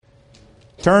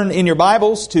Turn in your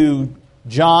Bibles to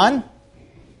John,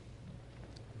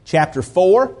 chapter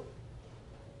 4,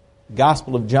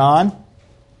 Gospel of John.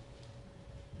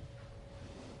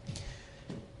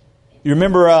 You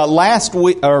remember last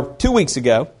week, or 2 weeks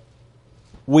ago,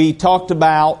 we talked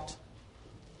about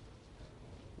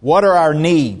what are our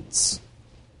needs.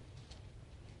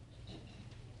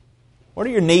 What are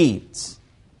your needs?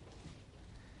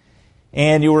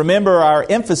 And you'll remember our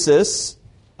emphasis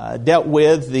dealt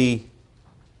with the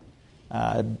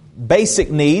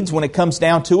basic needs. When it comes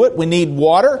down to it, we need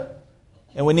water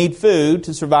and we need food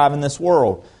to survive in this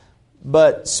world.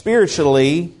 But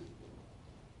spiritually,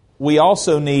 we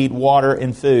also need water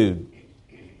and food.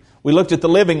 We looked at the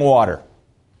living water.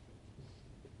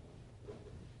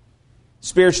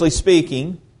 Spiritually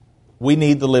speaking, we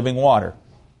need the living water.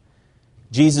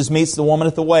 Jesus meets the woman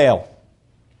at the well.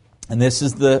 And this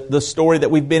is the story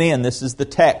that we've been in. This is the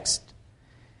text.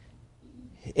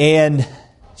 And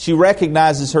she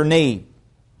recognizes her need.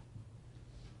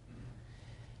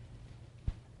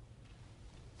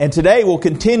 And today we'll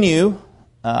continue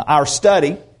our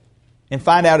study and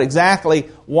find out exactly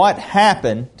what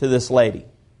happened to this lady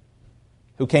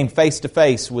who came face to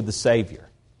face with the Savior.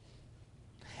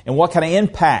 And what kind of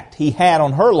impact He had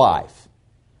on her life.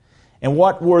 And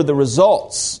what were the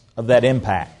results of that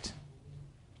impact.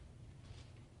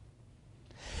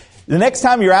 The next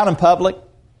time you're out in public,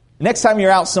 next time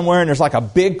you're out somewhere and there's like a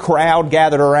big crowd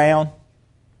gathered around,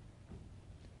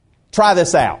 try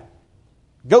this out.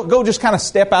 Go just kind of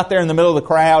step out there in the middle of the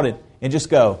crowd and just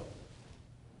go.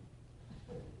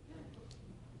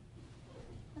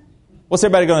 What's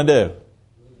everybody going to do?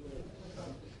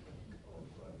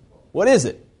 What is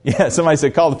it? Yeah, somebody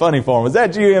said call the funny farm. Was that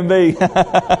GMB?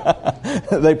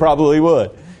 They probably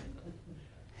would.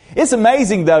 It's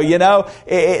amazing though,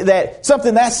 that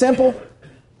something that simple,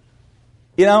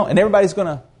 and everybody's going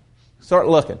to start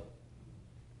looking.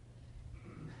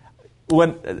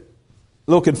 A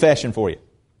little confession for you.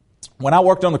 When I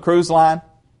worked on the cruise line,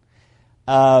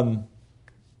 I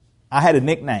had a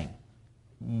nickname.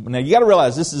 Now you got to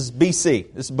realize this is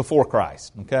BC. This is before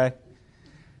Christ, okay?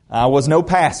 I was no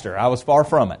pastor. I was far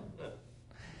from it.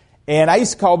 And I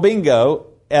used to call bingo.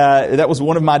 That was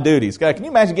one of my duties. Can you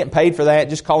imagine getting paid for that?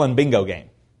 Just calling bingo game.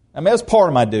 I mean, that was part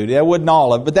of my duty. I wasn't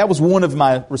all of it, but that was one of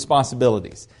my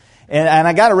responsibilities. And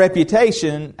I got a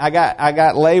reputation. I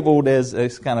got labeled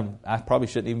as kind of, I probably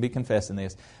shouldn't even be confessing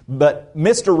this, but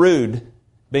Mr. Rude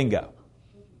Bingo.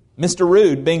 Mr.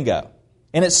 Rude Bingo.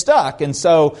 And it stuck. And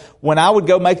so when I would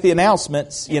go make the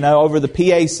announcements, over the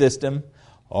PA system,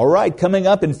 all right, coming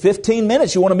up in 15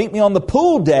 minutes, you want to meet me on the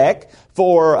pool deck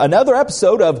for another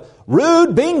episode of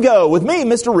Rude Bingo with me,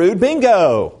 Mr. Rude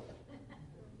Bingo.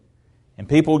 And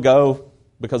people would go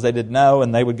because they didn't know,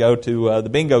 and they would go to the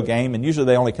bingo game, and usually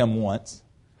they only come once.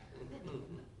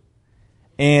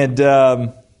 And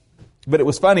but it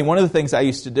was funny. One of the things I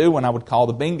used to do when I would call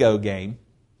the bingo game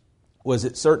was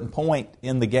at a certain point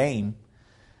in the game,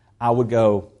 I would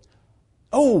go,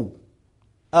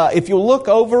 if you'll look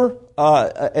over,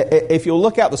 if you'll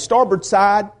look out the starboard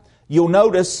side, you'll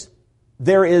notice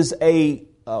there is a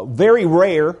very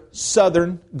rare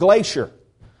southern glacier.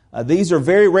 These are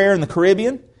very rare in the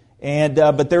Caribbean,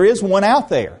 but there is one out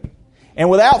there. And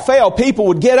without fail, people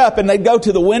would get up and they'd go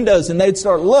to the windows and they'd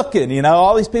start looking.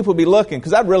 All these people would be looking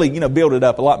because I'd really, build it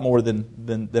up a lot more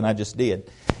than I just did.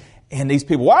 And these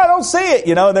people, I don't see it,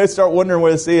 and they'd start wondering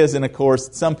where this is. And of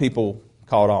course, some people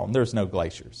caught on. There's no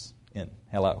glaciers in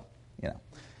hello.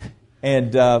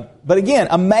 And but again,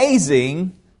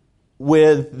 amazing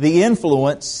with the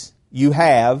influence you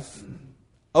have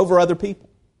over other people.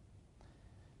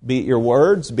 Be it your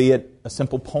words, be it a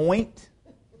simple point.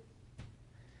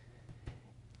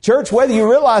 Church, whether you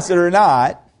realize it or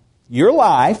not, your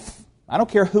life, I don't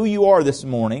care who you are this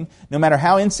morning, no matter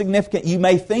how insignificant you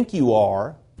may think you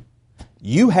are,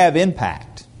 you have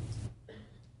impact.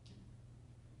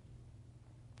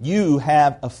 You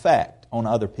have effect on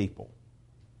other people.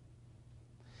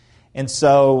 And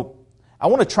so I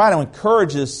want to try to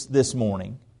encourage us this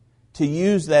morning to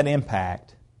use that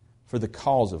impact for the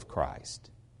cause of Christ.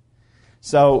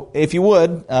 So if you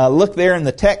would, look there in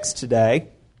the text today,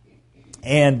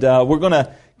 and we're going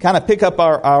to kind of pick up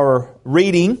our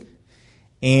reading,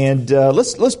 and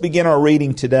let's begin our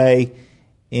reading today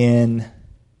in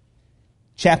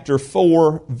chapter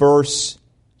 4, verse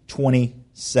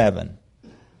 27.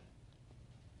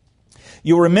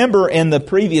 You'll remember in the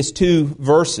previous two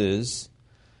verses,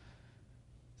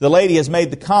 the lady has made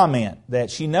the comment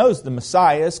that she knows the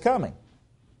Messiah is coming.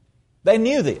 They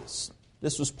knew this.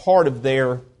 This was part of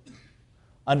their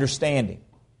understanding.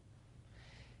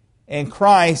 And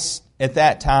Christ at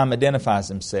that time identifies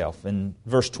himself. In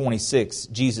verse 26,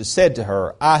 Jesus said to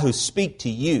her, I who speak to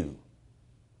you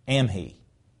am He.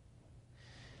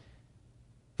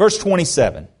 Verse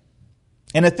 27,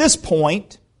 and at this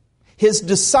point, His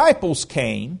disciples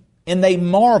came and they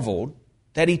marveled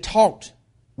that He talked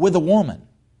with a woman.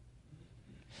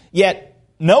 Yet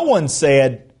no one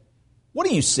said, what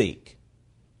do you seek?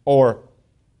 Or,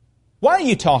 why are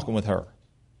you talking with her?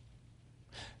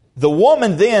 The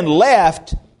woman then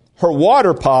left her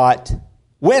water pot,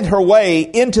 went her way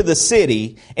into the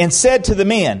city, and said to the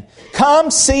men,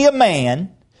 come see a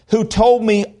man who told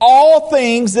me all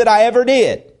things that I ever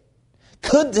did.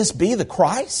 Could this be the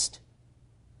Christ?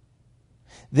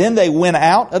 Then they went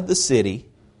out of the city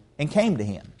and came to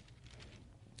Him.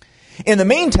 In the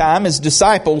meantime, His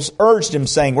disciples urged Him,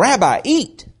 saying, Rabbi,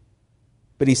 eat.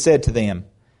 But He said to them,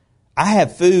 I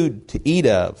have food to eat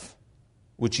of,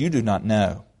 which you do not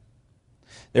know.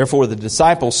 Therefore the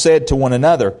disciples said to one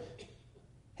another,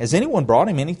 has anyone brought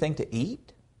Him anything to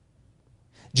eat?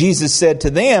 Jesus said to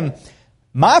them,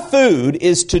 my food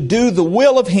is to do the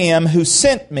will of Him who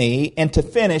sent me and to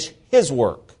finish His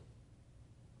work.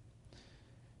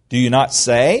 Do you not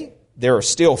say, there are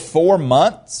still 4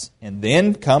 months and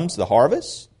then comes the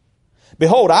harvest?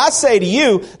 Behold, I say to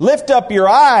you, lift up your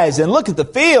eyes and look at the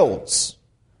fields,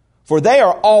 for they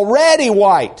are already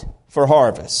white for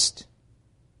harvest.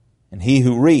 And he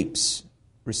who reaps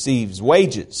receives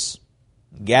wages,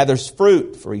 and gathers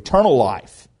fruit for eternal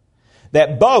life,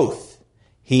 that both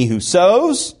he who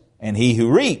sows and he who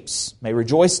reaps may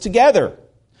rejoice together.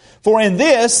 For in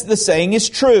this the saying is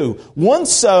true, one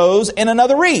sows and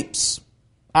another reaps.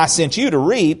 I sent you to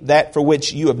reap that for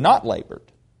which you have not labored.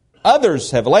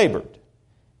 Others have labored,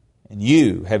 and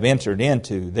you have entered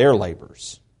into their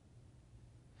labors.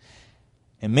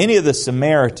 And many of the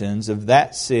Samaritans of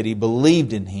that city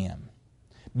believed in Him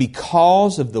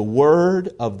because of the word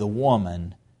of the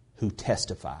woman who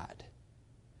testified.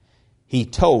 He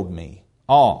told me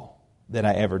all that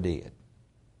I ever did.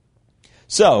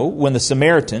 So, when the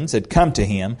Samaritans had come to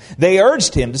Him, they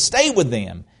urged Him to stay with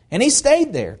them. And He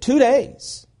stayed there 2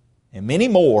 days. And many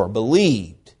more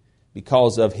believed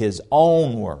because of His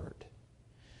own word.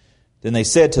 Then they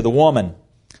said to the woman,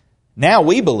 now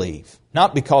we believe,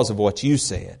 not because of what you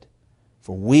said,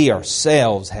 for we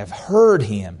ourselves have heard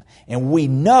Him, and we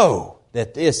know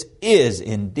that this is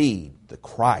indeed the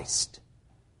Christ,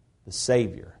 the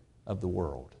Savior of the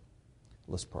world.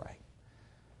 Let's pray.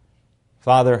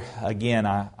 Father, again,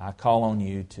 I call on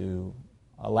You to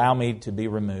allow me to be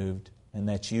removed, and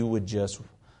that You would just,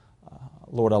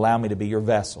 Lord, allow me to be Your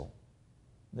vessel,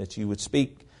 that You would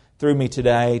speak through me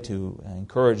today to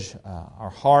encourage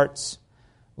our hearts.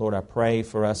 Lord, I pray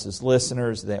for us as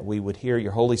listeners that we would hear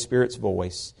Your Holy Spirit's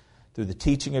voice through the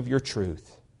teaching of Your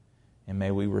truth, and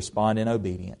may we respond in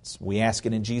obedience. We ask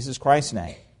it in Jesus Christ's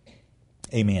name.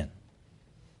 Amen.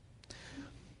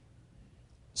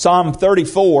 Psalm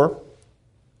 34,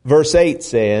 verse 8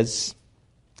 says,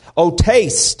 O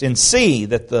taste and see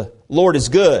that the Lord is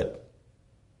good.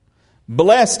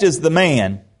 Blessed is the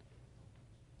man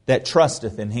that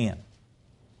trusteth in Him.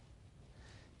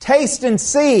 Taste and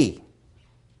see.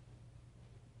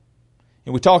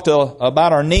 And we talked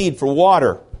about our need for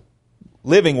water,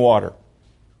 living water.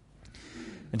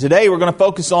 And today we're going to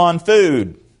focus on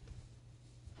food.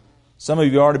 Some of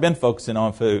you have already been focusing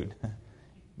on food.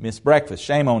 Missed breakfast.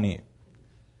 Shame on you.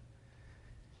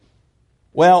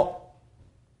 Well,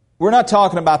 we're not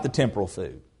talking about the temporal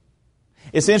food.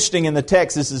 It's interesting in the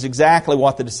text, this is exactly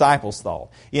what the disciples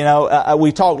thought. You know,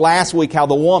 we talked last week how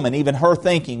the woman, even her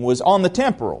thinking was on the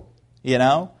temporal. You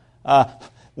know,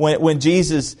 when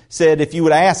Jesus said, if you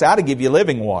would ask, I'd give you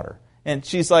living water. And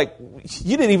she's like,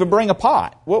 you didn't even bring a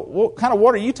pot. What kind of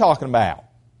water are you talking about?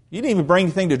 You didn't even bring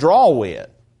anything to draw with.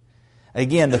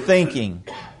 Again, the thinking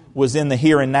was in the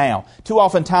here and now. Too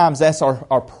often times that's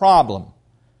our problem.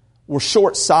 We're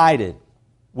short-sighted.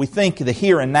 We think the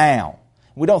here and now.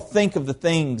 We don't think of the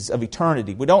things of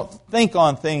eternity. We don't think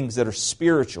on things that are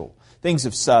spiritual, things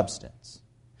of substance.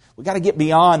 We've got to get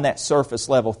beyond that surface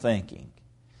level thinking.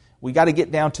 We've got to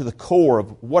get down to the core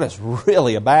of what it's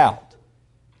really about.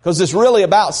 Because it's really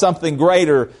about something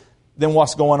greater than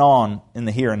what's going on in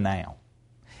the here and now.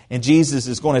 And Jesus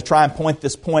is going to try and point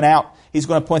this point out. He's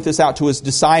going to point this out to His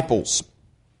disciples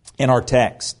in our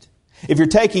text. If you're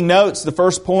taking notes, the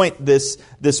first point this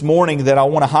morning that I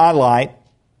want to highlight,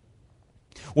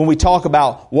 when we talk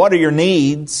about what are your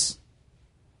needs,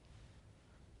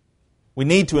 we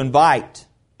need to invite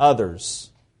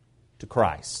others to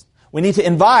Christ. We need to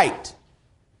invite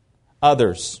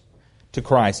others to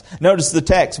Christ. Notice the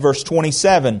text, verse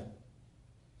 27.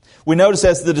 We notice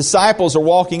as the disciples are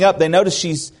walking up, they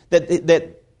notice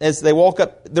that as they walk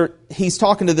up, he's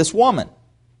talking to this woman.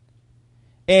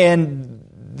 And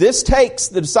this takes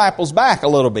the disciples back a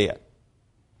little bit.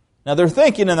 Now they're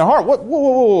thinking in their heart,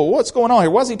 what's going on here?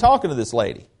 Why is he talking to this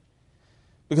lady?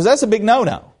 Because that's a big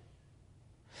no-no.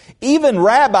 Even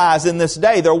rabbis in this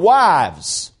day, their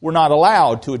wives were not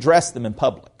allowed to address them in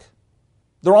public.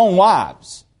 Their own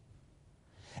wives.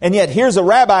 And yet here's a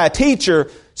rabbi, a teacher,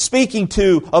 speaking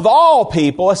to, of all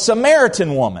people, a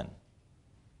Samaritan woman.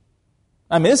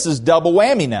 I mean, this is double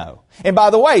whammy no. And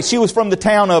by the way, she was from the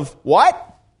town of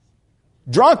what?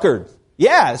 Drunkard.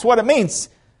 Yeah, that's what it means.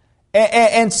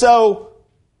 And so,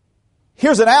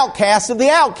 here's an outcast of the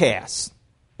outcasts.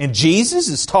 And Jesus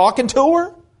is talking to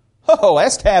her? Oh,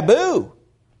 that's taboo.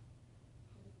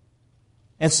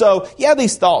 And so, yeah,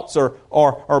 these thoughts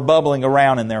are bubbling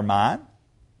around in their mind.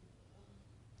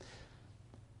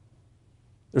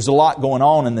 There's a lot going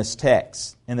on in this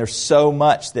text. And there's so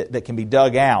much that can be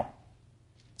dug out.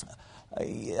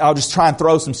 I'll just try and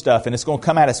throw some stuff, and it's going to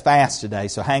come at us fast today,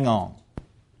 so hang on.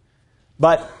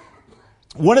 But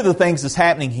one of the things that's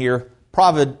happening here,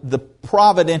 the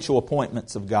providential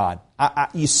appointments of God.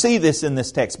 You see this in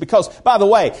this text. Because, by the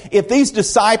way, if these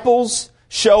disciples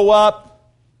show up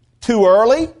too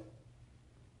early,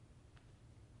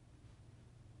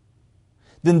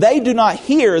 then they do not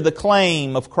hear the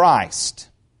claim of Christ.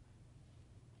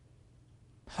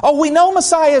 Oh, we know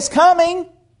Messiah is coming.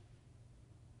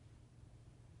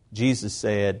 Jesus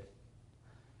said,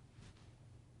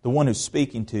 the one who's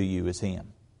speaking to you is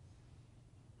Him.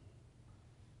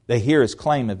 They hear His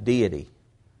claim of deity.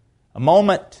 A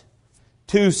moment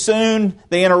too soon,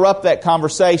 they interrupt that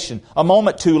conversation. A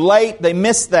moment too late, they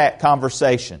miss that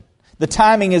conversation. The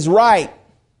timing is right.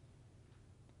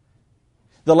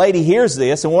 The lady hears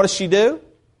this, and what does she do?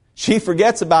 She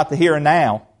forgets about the here and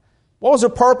now. What was her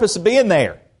purpose of being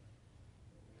there?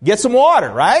 Get some water,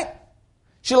 right?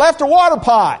 She left her water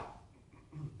pot.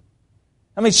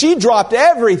 I mean, she dropped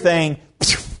everything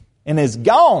and is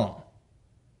gone.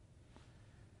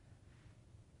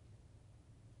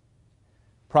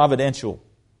 Providential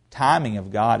timing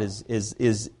of God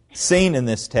is seen in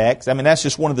this text. I mean, that's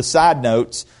just one of the side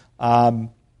notes.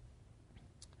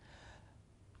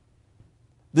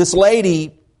 This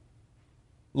lady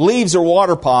leaves her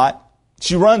water pot.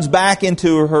 She runs back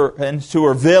into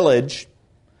her village.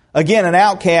 Again, an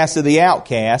outcast of the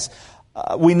outcasts.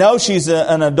 We know she's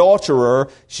an adulterer.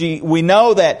 We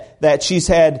know that she's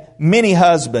had many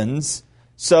husbands.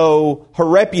 So her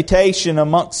reputation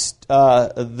amongst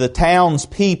the town's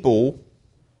people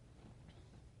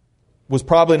was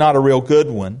probably not a real good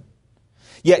one.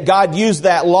 Yet God used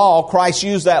that law, Christ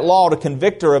used that law to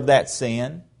convict her of that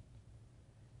sin.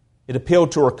 It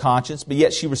appealed to her conscience, but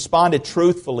yet she responded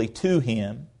truthfully to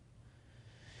Him.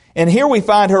 And here we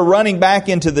find her running back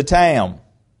into the town.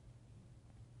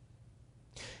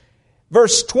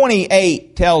 Verse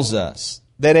 28 tells us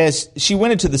that as she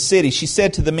went into the city, she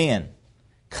said to the men,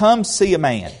 "Come see a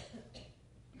man.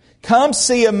 Come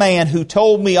see a man who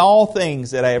told me all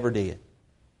things that I ever did."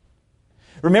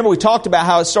 Remember, we talked about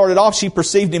how it started off, she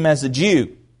perceived him as a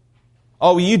Jew.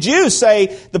 Oh, you Jews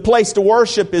say the place to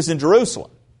worship is in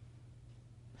Jerusalem.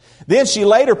 Then she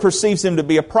later perceives him to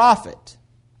be a prophet.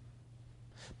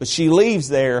 But she leaves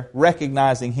there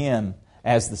recognizing him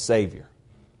as the Savior.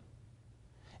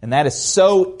 And that has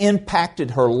so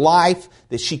impacted her life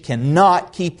that she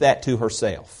cannot keep that to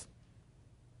herself.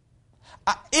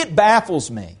 It baffles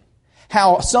me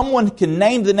how someone can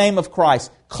name the name of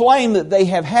Christ, claim that they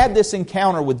have had this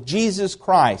encounter with Jesus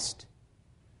Christ,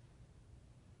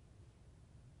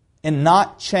 and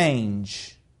not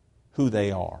change who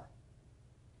they are.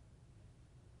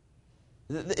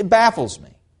 It baffles me.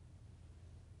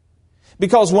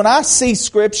 Because when I see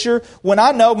Scripture, when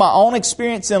I know my own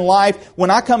experience in life, when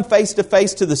I come face to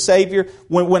face to the Savior,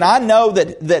 when I know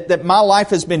that my life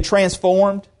has been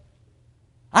transformed,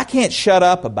 I can't shut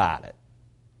up about it.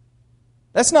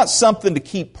 That's not something to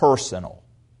keep personal.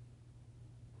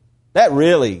 That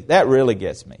really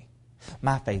gets me.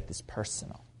 My faith is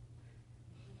personal.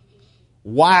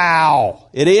 Wow,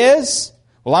 it is?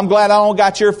 Well, I'm glad I don't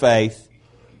got your faith.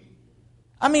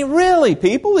 I mean, really,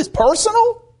 people, it's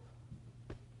personal?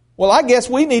 Well, I guess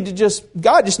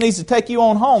God just needs to take you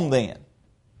on home then.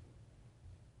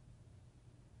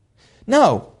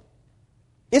 No,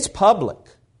 it's public.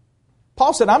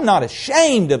 Paul said, I'm not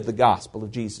ashamed of the gospel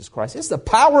of Jesus Christ. It's the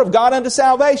power of God unto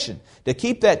salvation. To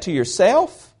keep that to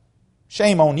yourself,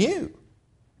 shame on you.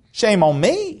 Shame on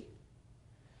me.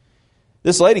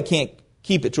 This lady can't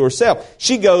keep it to herself.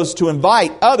 She goes to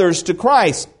invite others to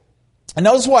Christ. And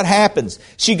notice what happens.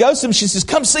 She goes to him, she says,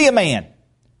 "Come see a man."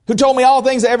 who told me all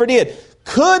things I ever did.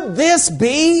 Could this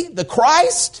be the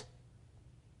Christ?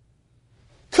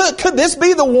 Could this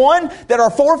be the one that our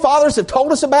forefathers have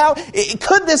told us about?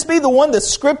 Could this be the one the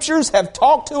Scriptures have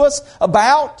talked to us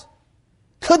about?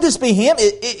 Could this be Him?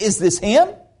 Is this Him?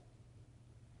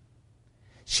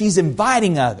 She's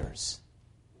inviting others.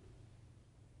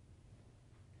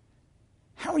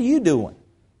 How are you doing?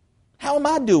 How am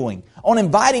I doing on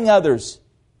inviting others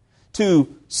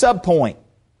to subpoint,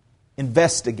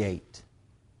 investigate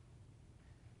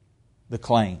the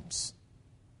claims?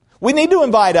 We need to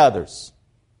invite others.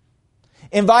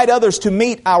 Invite others to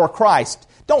meet our Christ.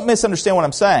 Don't misunderstand what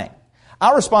I'm saying.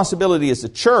 Our responsibility as a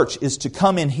church is to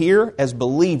come in here as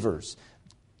believers.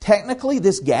 Technically,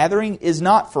 this gathering is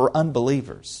not for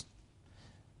unbelievers.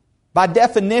 By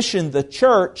definition, the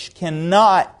church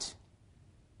cannot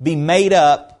be made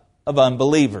up of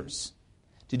unbelievers.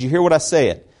 Did you hear what I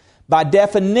said? By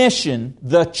definition,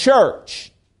 the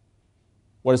church.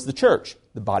 What is the church?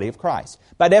 The body of Christ.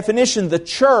 By definition, the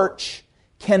church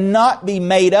cannot be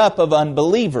made up of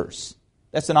unbelievers.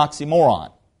 That's an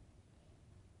oxymoron.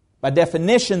 By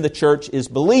definition, the church is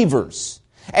believers.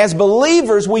 As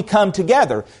believers, we come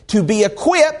together to be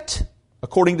equipped,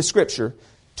 according to Scripture,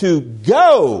 to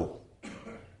go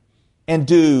and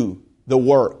do the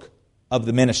work of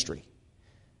the ministry.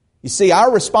 You see,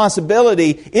 our responsibility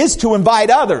is to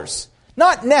invite others,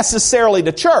 not necessarily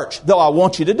to church, though I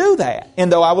want you to do that,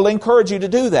 and though I will encourage you to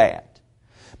do that.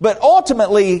 But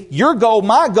ultimately, your goal,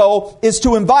 my goal, is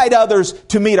to invite others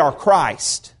to meet our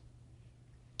Christ,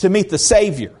 to meet the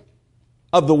Savior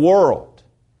of the world.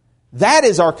 That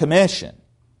is our commission.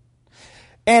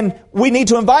 And we need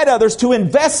to invite others to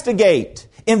investigate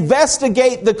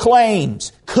the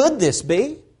claims. Could this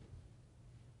be?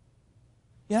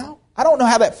 I don't know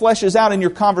how that fleshes out in your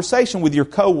conversation with your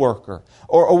coworker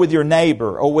or with your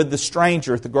neighbor or with the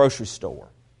stranger at the grocery store.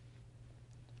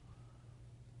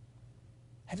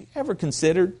 Have you ever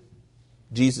considered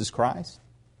Jesus Christ?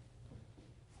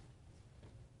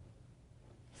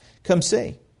 Come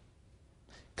see.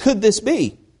 Could this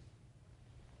be?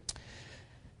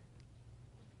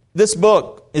 This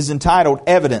book is entitled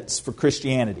Evidence for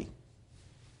Christianity.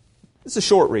 It's a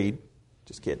short read.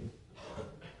 Just kidding.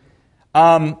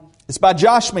 It's by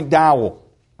Josh McDowell.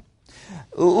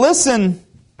 Listen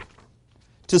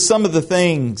to some of the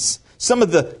things, some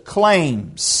of the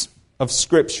claims of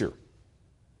Scripture.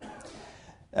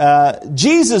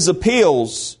 Jesus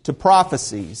appeals to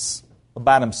prophecies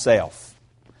about Himself.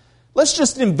 Let's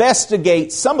just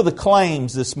investigate some of the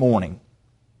claims this morning.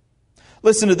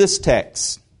 Listen to this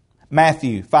text,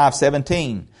 Matthew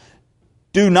 5:17.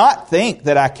 Do not think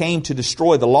that I came to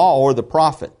destroy the law or the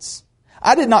prophets.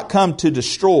 I did not come to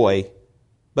destroy,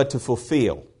 but to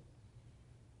fulfill.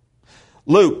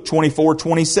 Luke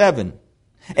 24:27.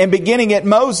 And beginning at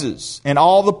Moses and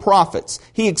all the prophets,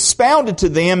 He expounded to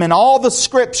them in all the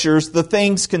Scriptures the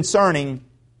things concerning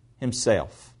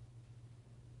Himself.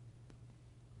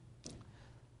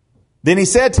 Then He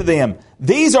said to them,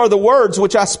 These are the words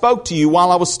which I spoke to you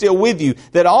while I was still with you,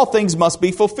 that all things must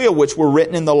be fulfilled, which were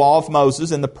written in the law of Moses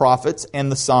and the prophets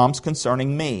and the Psalms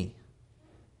concerning me.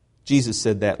 Jesus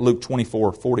said that, Luke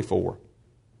 24:44.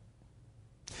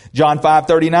 John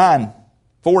 5:39,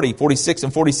 40, 46,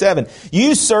 and 47.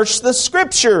 You search the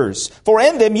Scriptures, for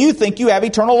in them you think you have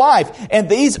eternal life, and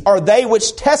these are they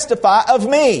which testify of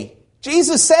me.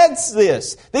 Jesus says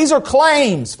this. These are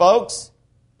claims, folks.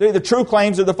 They're either true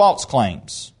claims or the false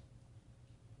claims.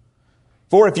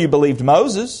 For if you believed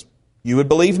Moses, you would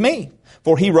believe me,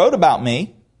 for he wrote about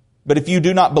me. But if you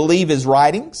do not believe his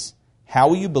writings, how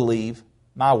will you believe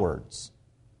my words?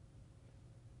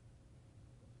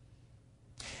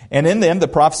 And in them the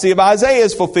prophecy of Isaiah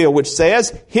is fulfilled, which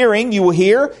says, Hearing you will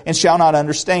hear and shall not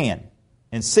understand,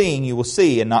 and seeing you will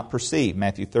see and not perceive.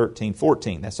 Matthew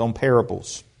 13:14. That's on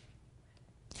parables.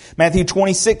 Matthew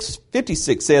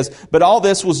 26:56 says, But all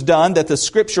this was done that the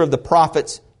scripture of the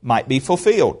prophets might be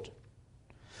fulfilled.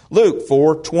 Luke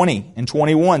 4:20 and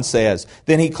 21 says,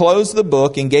 Then he closed the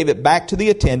book and gave it back to the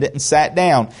attendant and sat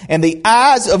down. And the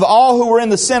eyes of all who were in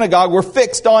the synagogue were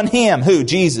fixed on him. Who?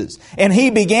 Jesus. And he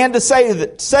began to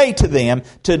say to them,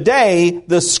 Today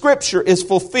the scripture is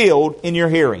fulfilled in your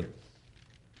hearing.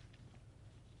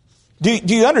 Do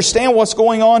you understand what's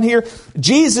going on here?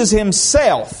 Jesus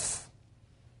Himself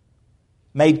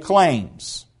made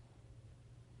claims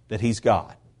that He's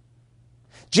God.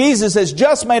 Jesus has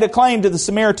just made a claim to the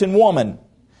Samaritan woman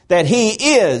that He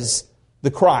is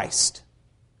the Christ.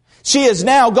 She has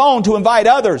now gone to invite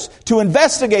others to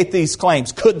investigate these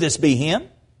claims. Could this be Him?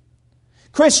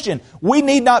 Christian, we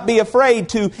need not be afraid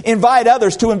to invite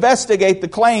others to investigate the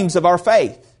claims of our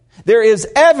faith. There is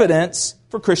evidence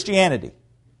for Christianity.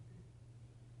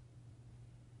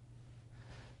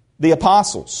 The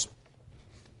apostles.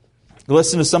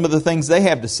 Listen to some of the things they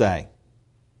have to say.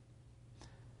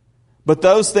 But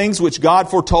those things which God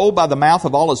foretold by the mouth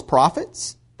of all His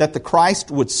prophets, that the Christ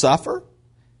would suffer,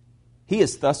 He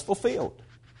is thus fulfilled.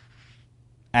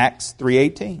 Acts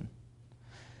 3:18.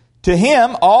 To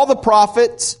Him all the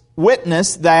prophets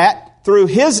witness that through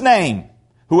His name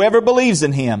whoever believes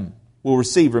in Him will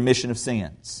receive remission of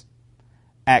sins.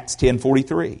 Acts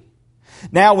 10:43.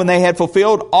 Now when they had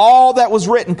fulfilled all that was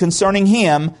written concerning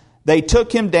Him, they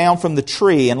took Him down from the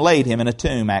tree and laid Him in a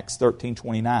tomb. Acts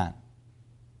 13:29.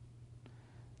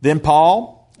 Then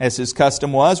Paul, as his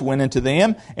custom was, went into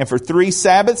them, and for 3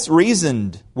 Sabbaths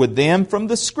reasoned with them from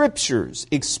the Scriptures,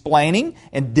 explaining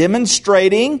and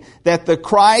demonstrating that the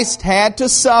Christ had to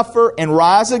suffer and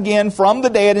rise again from the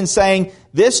dead, and saying,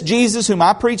 this Jesus whom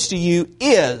I preach to you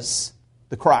is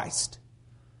the Christ.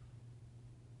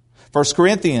 1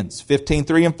 Corinthians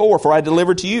 15:3 and 4, for I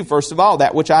delivered to you, first of all,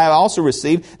 that which I have also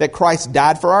received, that Christ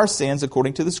died for our sins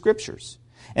according to the Scriptures,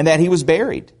 and that He was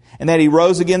buried, and that He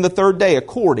rose again the third day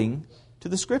according to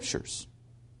the Scriptures.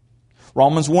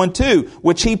 Romans 1:2,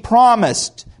 which He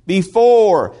promised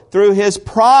before through His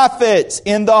prophets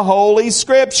in the Holy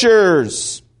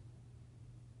Scriptures.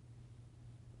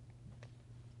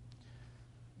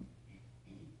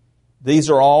 These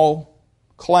are all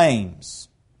claims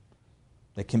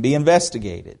that can be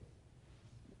investigated.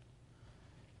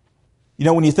 You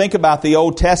know, when you think about the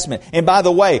Old Testament, and by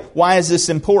the way, why is this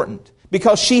important?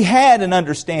 Because she had an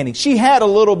understanding. She had a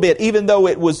little bit, even though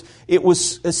it was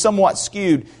somewhat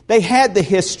skewed. They had the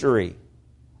history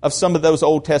of some of those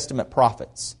Old Testament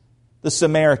prophets, the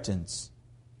Samaritans.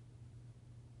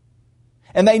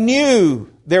 And they knew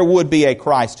there would be a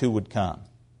Christ who would come.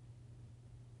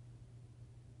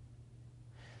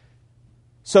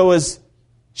 So as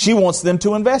she wants them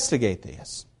to investigate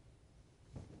this,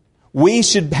 we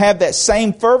should have that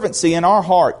same fervency in our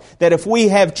heart, that if we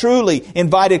have truly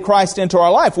invited Christ into our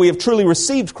life, we have truly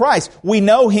received Christ, we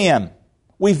know Him,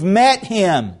 we've met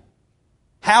Him.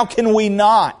 How can we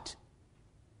not?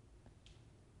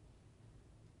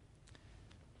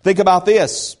 Think about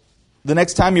this. The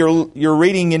next time you're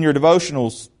reading in your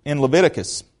devotionals in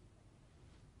Leviticus,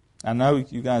 I know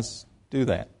you guys do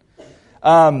that.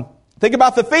 Think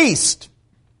about the feast.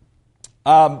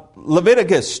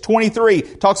 Leviticus 23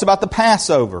 talks about the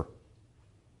Passover.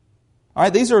 All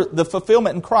right, these are the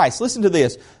fulfillment in Christ. Listen to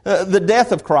this. The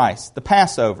death of Christ, the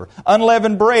Passover.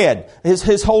 Unleavened bread,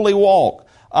 His holy walk.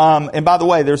 And by the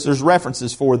way, there's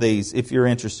references for these if you're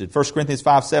interested. 1 Corinthians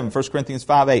 5:7, 1 Corinthians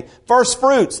 5:8. First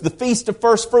fruits, the Feast of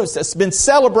First Fruits that's been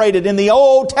celebrated in the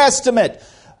Old Testament.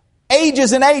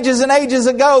 Ages and ages and ages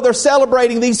ago, they're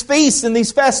celebrating these feasts and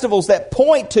these festivals that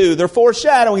point to, they're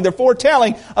foreshadowing, they're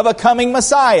foretelling of a coming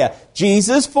Messiah.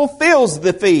 Jesus fulfills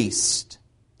the feast.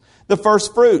 The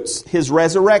first fruits, His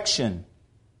resurrection.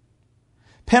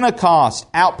 Pentecost,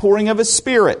 outpouring of His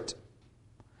Spirit.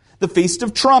 The Feast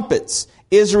of Trumpets,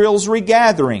 Israel's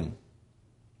regathering.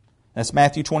 That's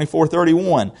Matthew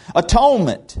 24:31.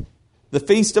 Atonement. The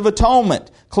Feast of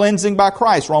Atonement, cleansing by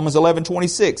Christ, Romans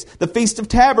 11:26. The Feast of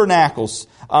Tabernacles,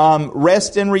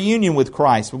 rest and reunion with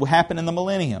Christ, will happen in the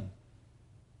millennium.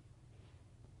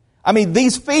 I mean,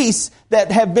 these feasts that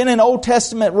have been in Old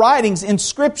Testament writings, in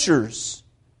Scriptures,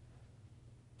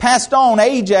 passed on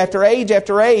age after age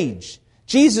after age.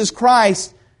 Jesus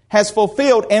Christ has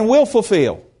fulfilled and will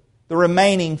fulfill the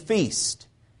remaining feast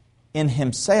in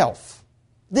Himself.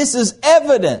 This is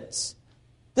evidence.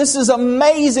 This is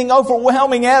amazing,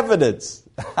 overwhelming evidence.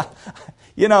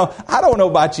 You know, I don't know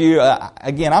about you.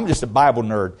 Again, I'm just a Bible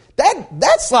nerd.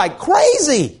 That's like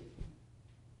crazy.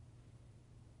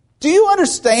 Do you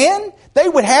understand? They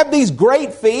would have these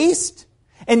great feasts,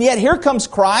 and yet here comes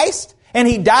Christ, and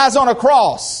He dies on a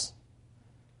cross.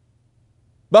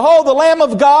 Behold, the Lamb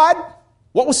of God.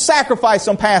 What was sacrificed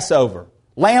on Passover?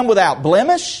 Lamb without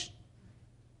blemish.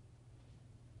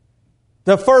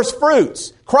 The first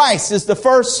fruits. Christ is the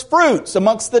first fruits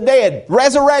amongst the dead.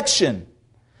 Resurrection.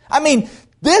 I mean,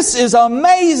 this is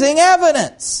amazing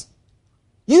evidence.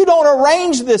 You don't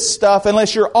arrange this stuff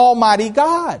unless you're Almighty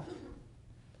God.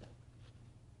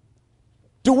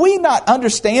 Do we not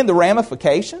understand the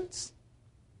ramifications?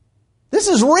 This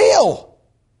is real.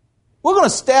 We're going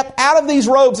to step out of these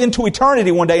robes into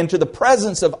eternity one day, into the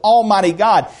presence of Almighty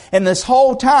God. And this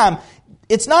whole time,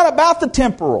 it's not about the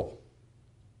temporal.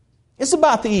 It's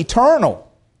about the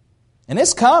eternal. And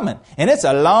it's coming. And it's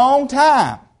a long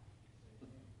time.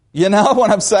 You know what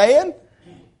I'm saying?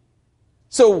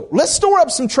 So let's store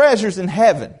up some treasures in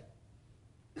heaven.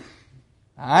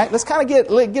 All right? Let's kind of get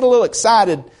a little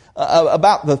excited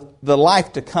about the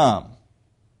life to come,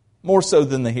 more so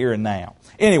than the here and now.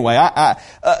 Anyway,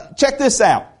 check this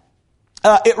out.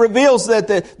 It reveals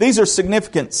that these are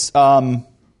significant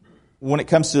when it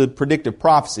comes to predictive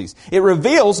prophecies. It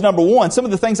reveals, number one, some of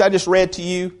the things I just read to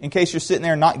you, in case you're sitting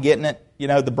there and not getting it. You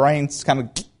know, the brain's kind of...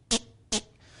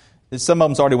 Some of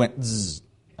them's already went zzz.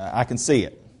 I can see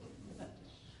it.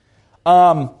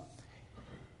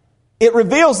 It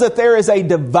reveals that there is a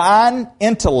divine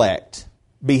intellect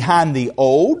behind the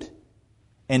Old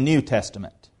and New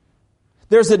Testament.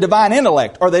 There's a divine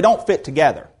intellect, or they don't fit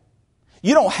together.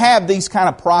 You don't have these kind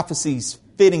of prophecies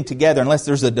fitting together unless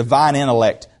there's a divine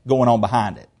intellect going on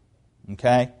behind it.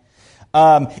 Okay?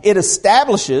 It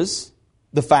establishes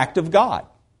the fact of God.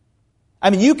 I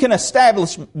mean, you can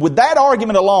establish, with that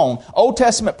argument alone, Old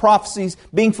Testament prophecies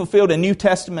being fulfilled in New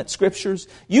Testament scriptures,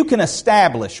 you can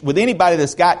establish with anybody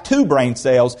that's got two brain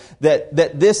cells that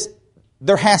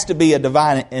there has to be a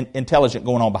divine intelligence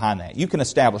going on behind that. You can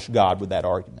establish God with that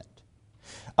argument.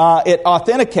 It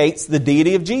authenticates the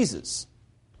deity of Jesus,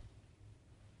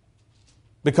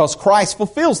 because Christ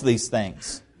fulfills these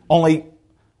things. Only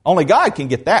God can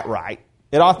get that right.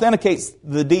 It authenticates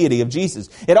the deity of Jesus.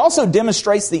 It also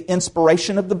demonstrates the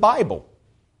inspiration of the Bible.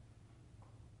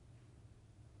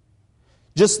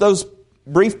 Just those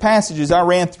brief passages I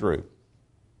ran through.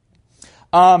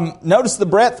 Notice the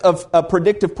breadth of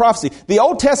predictive prophecy. The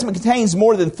Old Testament contains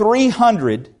more than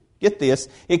 300, get this,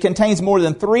 it contains more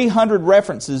than 300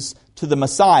 references to the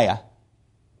Messiah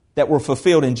that were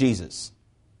fulfilled in Jesus.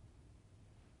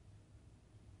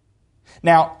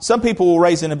 Now, some people will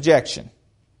raise an objection.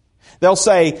 They'll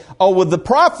say, oh, well, the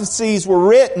prophecies were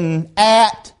written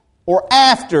at or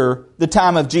after the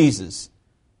time of Jesus,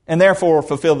 and therefore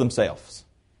fulfill themselves.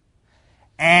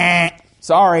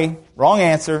 Sorry, wrong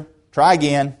answer. Try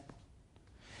again.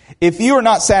 If you are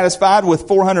not satisfied with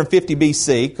 450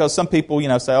 BC, because some people,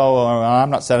 say, oh,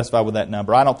 I'm not satisfied with that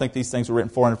number. I don't think these things were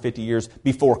written 450 years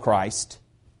before Christ,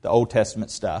 the Old Testament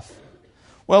stuff.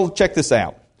 Well, check this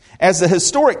out. As the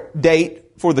historic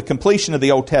date for the completion of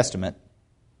the Old Testament,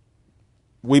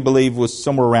 we believe was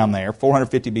somewhere around there,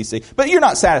 450 BC. But you're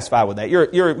not satisfied with that.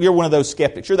 You're one of those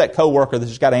skeptics. You're that coworker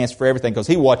that's just got to answer for everything because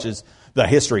he watches the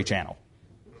History Channel.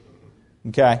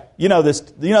 Okay? You know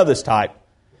this type.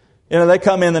 They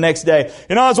come in the next day.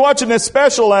 I was watching this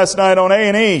special last night on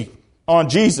A&E on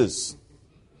Jesus.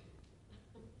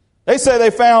 They say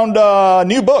they found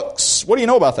new books. What do you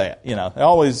know about that? They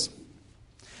always...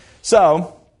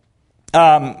 So,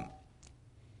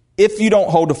 if you don't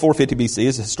hold to 450 BC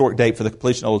as a historic date for the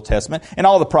completion of the Old Testament and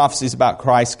all the prophecies about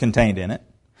Christ contained in it,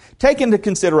 take into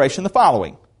consideration the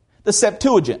following. The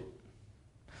Septuagint,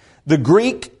 the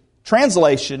Greek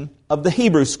translation of the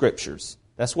Hebrew Scriptures.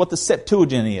 That's what the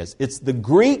Septuagint is. It's the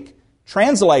Greek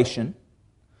translation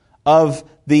of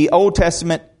the Old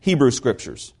Testament Hebrew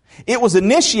Scriptures. It was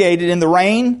initiated in the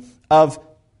reign of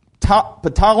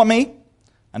Ptolemy,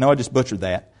 I know I just butchered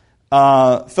that,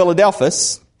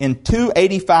 Philadelphus, in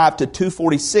 285 to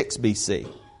 246 BC.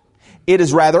 It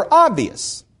is rather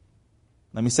obvious.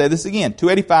 Let me say this again.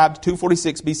 285 to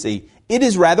 246 BC. It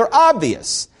is rather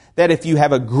obvious that if you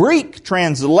have a Greek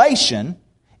translation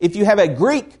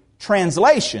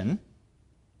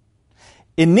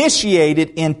initiated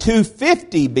in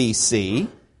 250 BC,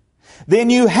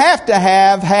 then you have to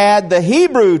have had the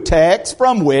Hebrew text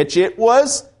from which it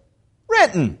was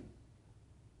written.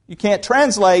 You can't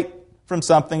translate from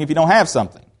something if you don't have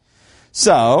something.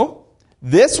 So,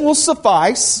 this will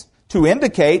suffice to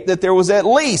indicate that there was at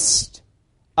least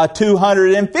a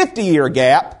 250-year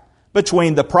gap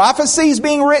between the prophecies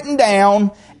being written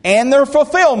down and their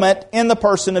fulfillment in the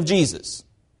person of Jesus.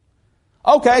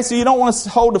 Okay, so you don't want to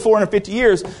hold to 450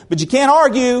 years, but you can't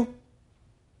argue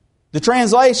the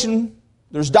translation.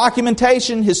 There's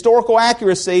documentation, historical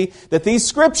accuracy, that these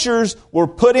scriptures were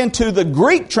put into the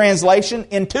Greek translation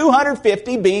in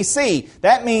 250 BC.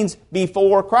 That means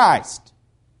before Christ.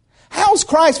 How's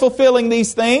Christ fulfilling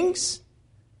these things?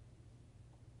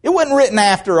 It wasn't written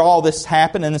after all this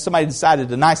happened and then somebody decided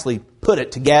to nicely put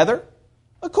it together.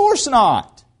 Of course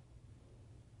not.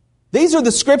 These are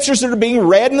the scriptures that are being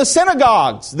read in the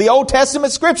synagogues, the Old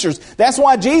Testament scriptures. That's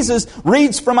why Jesus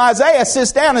reads from Isaiah,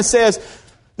 sits down and says,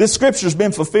 this scripture's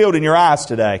been fulfilled in your eyes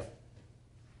today.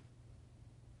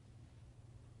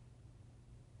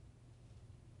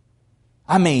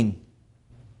 I mean,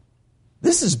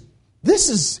 this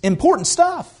is important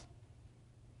stuff.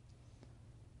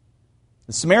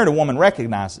 The Samaritan woman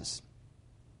recognizes.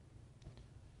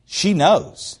 She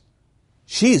knows.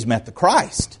 She's met the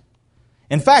Christ.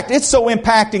 In fact, it's so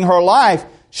impacting her life,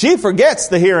 she forgets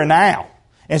the here and now.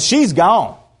 And she's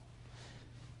gone.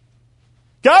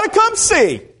 Gotta come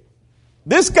see.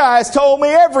 This guy's told me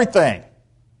everything.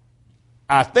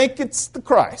 I think it's the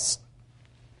Christ.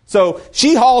 So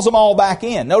she hauls them all back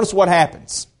in. Notice what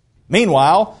happens.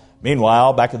 Meanwhile,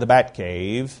 back at the bat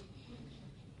cave.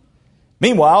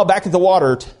 Meanwhile, back at the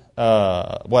water,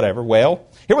 well.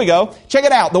 Here we go. Check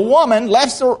it out. The woman,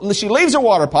 she leaves her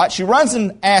water pot. She runs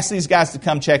and asks these guys to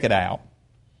come check it out.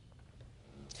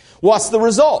 What's the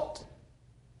result?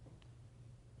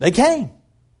 They came.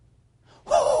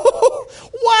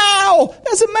 Wow,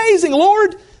 that's amazing,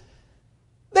 Lord.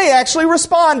 They actually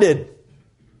responded.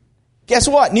 Guess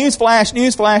what?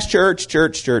 Newsflash,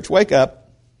 church, wake up.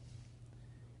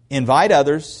 Invite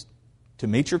others to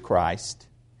meet your Christ.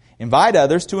 Invite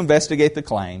others to investigate the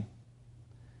claim.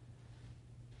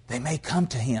 They may come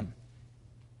to Him.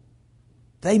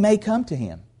 They may come to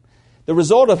Him. The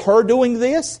result of her doing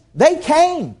this, they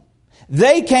came.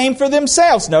 They came for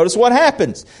themselves. Notice what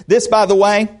happens. This, by the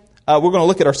way, we're going to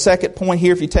look at our second point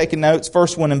here if you're taking notes.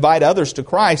 First one, invite others to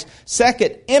Christ.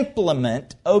 Second,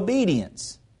 implement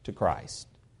obedience to Christ.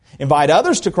 Invite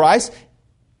others to Christ.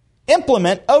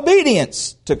 Implement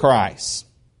obedience to Christ.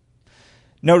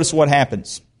 Notice what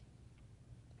happens.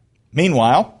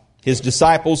 Meanwhile, His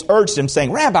disciples urged Him,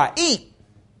 saying, Rabbi,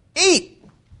 eat.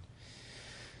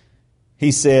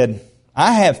 He said,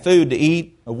 I have food to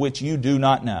eat of which you do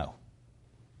not know.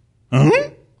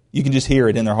 Mm-hmm. You can just hear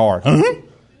it in their heart. Mm-hmm.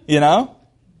 You know?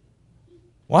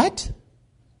 What?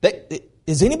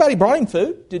 Has anybody brought him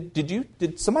food?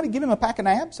 Did somebody give him a pack of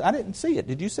nabs? I didn't see it.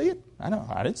 Did you see it?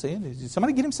 I didn't see it. Did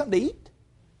somebody get him something to eat?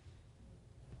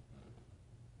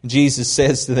 Jesus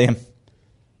says to them,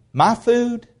 my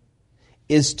food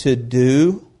is to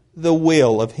do the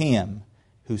will of Him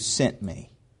who sent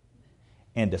me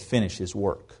and to finish His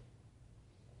work.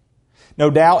 No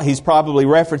doubt He's probably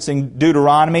referencing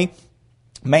Deuteronomy.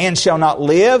 Man shall not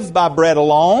live by bread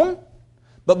alone,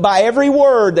 but by every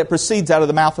word that proceeds out of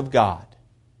the mouth of God.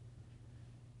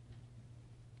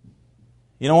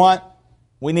 You know what?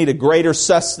 We need a greater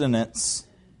sustenance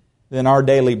than our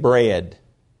daily bread.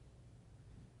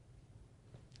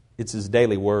 It's His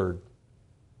daily word.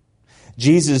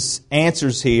 Jesus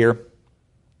answers here.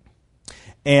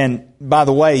 And by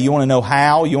the way, you want to know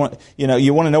how? You want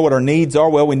to know what our needs are?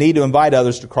 Well, we need to invite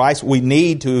others to Christ. We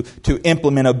need to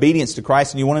implement obedience to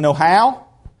Christ. And you want to know how?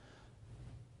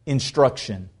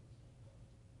 Instruction.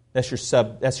 That's your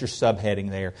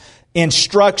subheading there.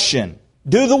 Instruction.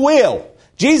 Do the will.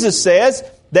 Jesus says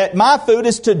that my food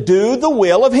is to do the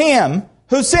will of Him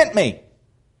who sent me.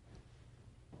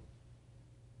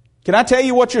 Can I tell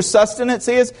you what your sustenance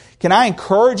is? Can I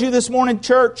encourage you this morning,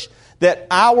 church, that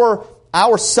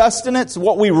our sustenance,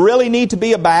 what we really need to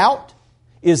be about,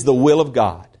 is the will of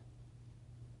God.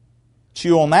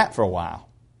 Chew on that for a while.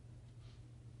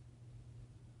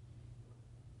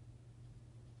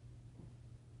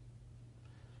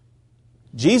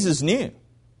 Jesus knew.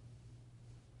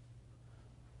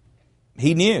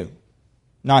 He knew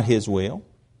not His will.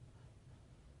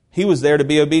 He was there to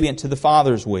be obedient to the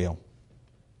Father's will.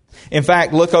 In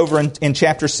fact, look over in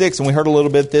chapter 6, and we heard a little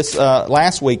bit of this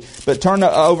last week, but turn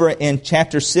over in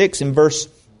chapter 6 in verse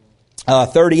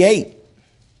 38.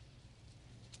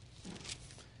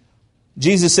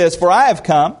 Jesus says, For I have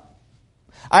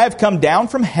come down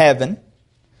from heaven,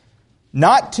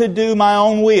 not to do my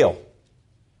own will.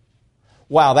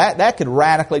 Wow, that could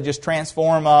radically just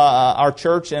transform our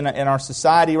church and our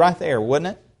society right there,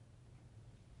 wouldn't it?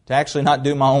 To actually not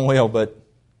do my own will, but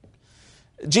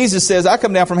Jesus says, I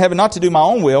come down from heaven not to do my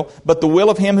own will, but the will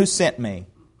of Him who sent me.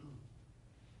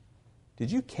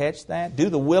 Did you catch that? Do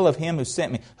the will of Him who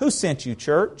sent me. Who sent you,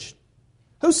 church?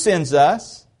 Who sends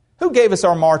us? Who gave us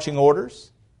our marching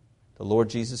orders? The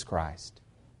Lord Jesus Christ.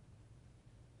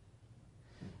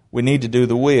 We need to do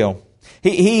the will.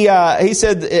 He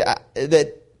said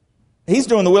that He's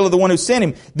doing the will of the one who sent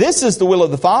Him. This is the will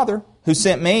of the Father who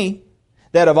sent me,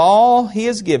 that of all He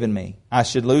has given me, I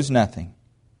should lose nothing,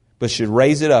 but should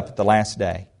raise it up at the last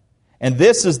day. And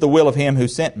this is the will of Him who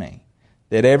sent me,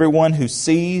 that everyone who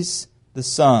sees the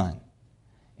Son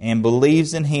and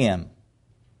believes in Him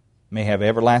may have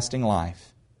everlasting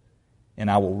life, and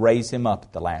I will raise him up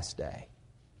at the last day.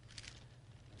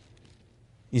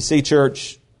 You see,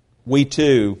 church, we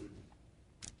too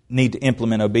need to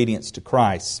implement obedience to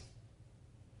Christ.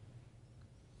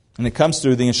 And it comes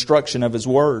through the instruction of His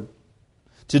Word,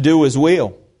 to do His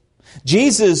will.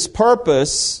 Jesus'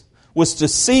 purpose was to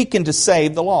seek and to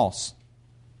save the lost.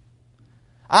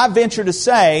 I venture to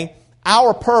say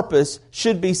our purpose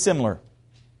should be similar.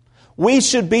 We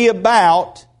should be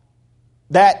about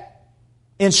that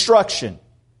instruction.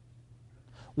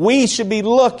 We should be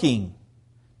looking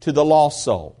to the lost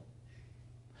soul.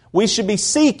 We should be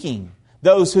seeking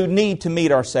those who need to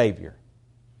meet our Savior.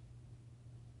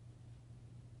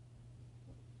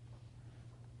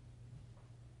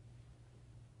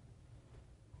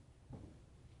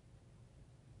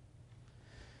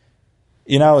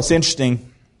 You know, it's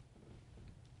interesting.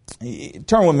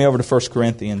 Turn with me over to 1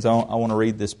 Corinthians. I want to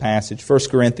read this passage. 1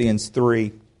 Corinthians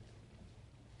 3.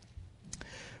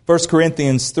 1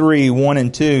 Corinthians 3, 1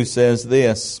 and 2 says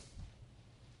this.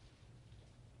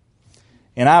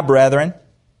 And I, brethren,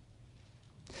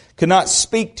 could not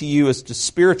speak to you as to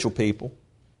spiritual people,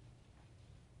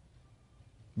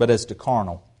 but as to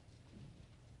carnal,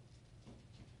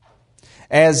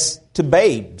 as to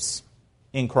babes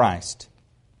in Christ.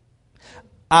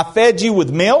 I fed you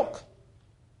with milk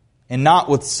and not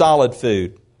with solid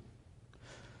food.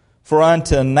 For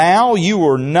until now you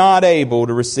were not able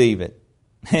to receive it.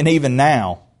 And even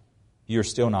now you're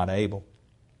still not able.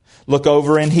 Look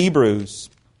over in Hebrews.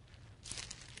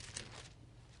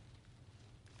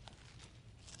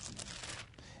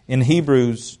 In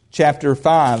Hebrews chapter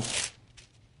 5.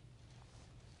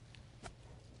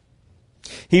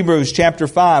 Hebrews chapter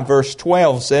 5 verse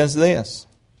 12 says this.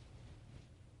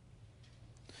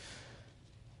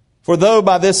 For though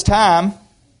by this time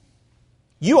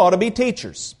you ought to be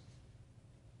teachers,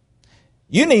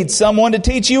 you need someone to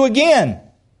teach you again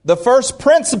the first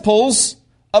principles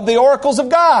of the oracles of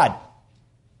God.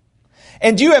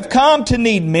 And you have come to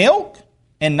need milk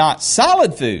and not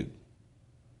solid food.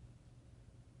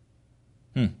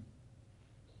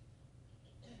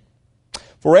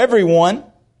 For everyone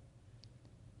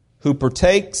who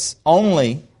partakes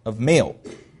only of milk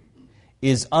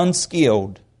is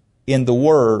unskilled in the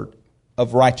word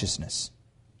of righteousness,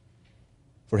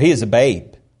 for he is a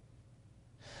babe.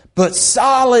 But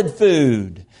solid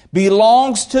food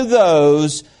belongs to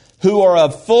those who are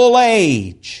of full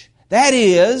age. That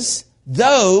is,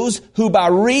 those who by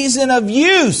reason of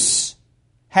use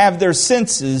have their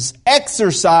senses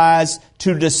exercised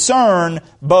to discern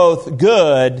both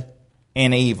good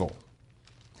and evil.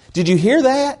 Did you hear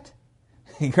that?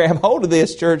 Grab hold of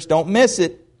this, church. Don't miss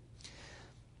it.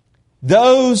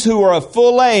 Those who are of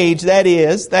full age, that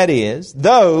is,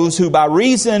 those who by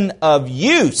reason of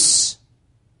use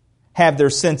have their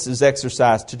senses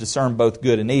exercised to discern both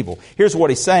good and evil. Here's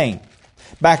what he's saying.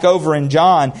 Back over in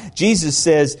John, Jesus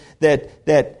says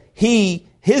that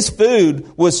his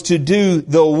food was to do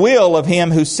the will of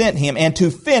him who sent him and to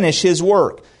finish his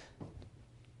work.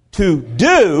 To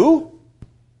do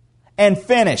and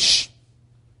finish.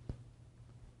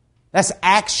 That's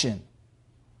action.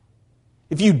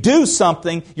 If you do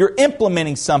something, you're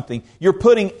implementing something. You're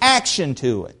putting action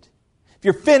to it. If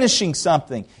you're finishing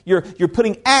something, you're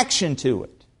putting action to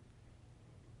it.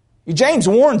 James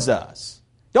warns us,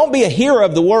 don't be a hearer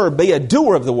of the word, be a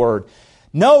doer of the word.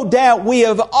 No doubt we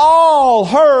have all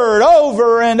heard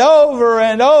over and over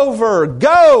and over,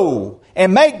 go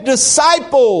and make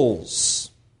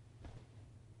disciples.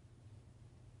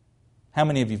 How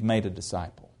many of you have made a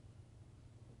disciple?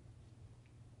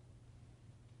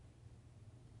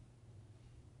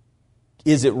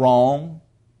 Is it wrong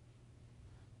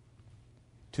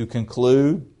to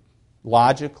conclude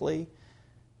logically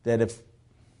that if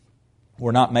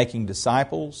we're not making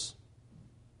disciples,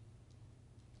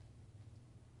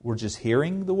 we're just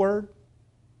hearing the word?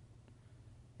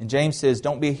 And James says,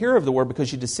 don't be a hearer of the word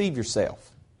because you deceive yourself.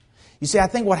 You see, I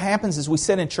think what happens is we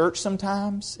sit in church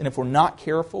sometimes, and if we're not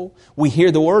careful, we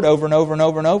hear the word over and over and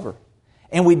over and over.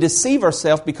 And we deceive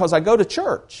ourselves because I go to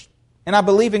church and I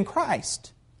believe in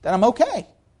Christ, that I'm okay.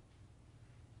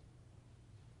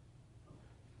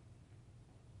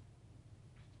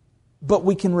 But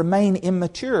we can remain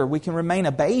immature. We can remain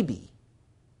a baby.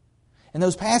 And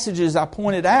those passages I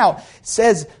pointed out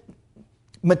says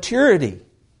maturity.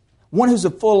 One who's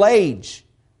of full age.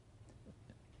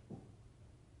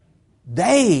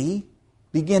 They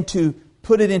begin to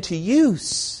put it into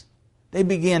use. They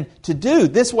begin to do.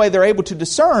 This way they're able to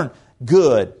discern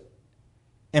good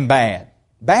and bad.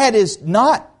 Bad is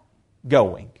not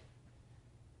going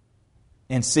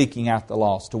and seeking out the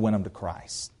lost to win them to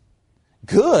Christ.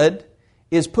 Good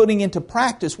is putting into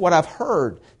practice what I've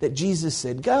heard, that Jesus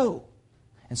said, go.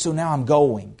 And so now I'm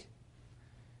going.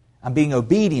 I'm being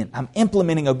obedient. I'm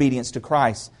implementing obedience to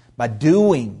Christ by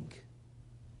doing,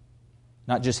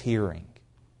 not just hearing.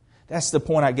 That's the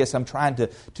point I guess I'm trying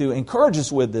to encourage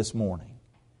us with this morning.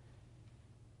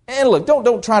 And look,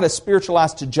 don't try to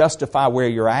spiritualize to justify where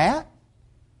you're at.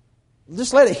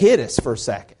 Just let it hit us for a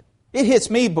second. It hits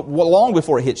me but long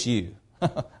before it hits you.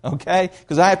 Okay?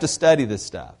 Because I have to study this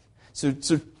stuff. So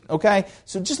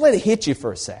just let it hit you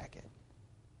for a second.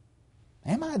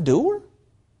 Am I a doer?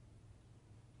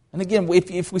 And again,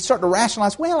 if we start to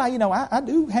rationalize, well, I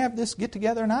do have this get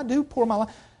together and I do pour my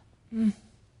life.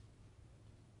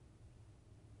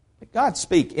 But God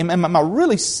speak. Am I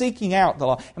really seeking out the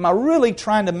law? Am I really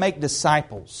trying to make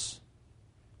disciples?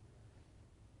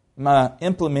 Am I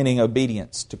implementing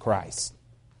obedience to Christ?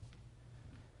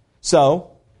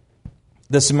 So,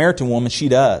 the Samaritan woman, she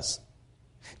does.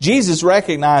 Jesus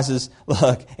recognizes,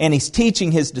 look, and He's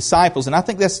teaching His disciples, and I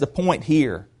think that's the point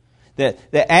here, that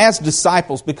as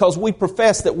disciples, because we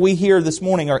profess that we here this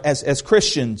morning are as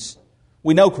Christians,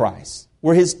 we know Christ.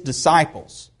 We're His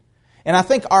disciples. And I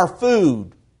think our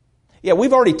food,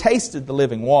 we've already tasted the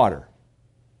living water.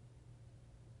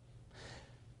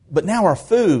 But now our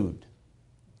food,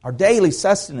 our daily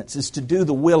sustenance is to do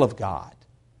the will of God.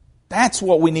 That's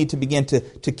what we need to begin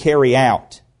to carry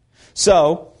out.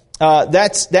 So,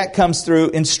 that comes through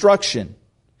instruction.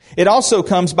 It also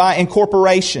comes by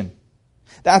incorporation.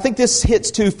 I think this hits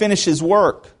to finish His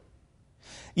work.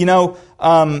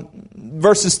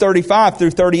 Verses 35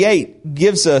 through 38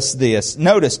 gives us this.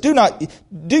 Notice, do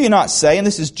you not say, and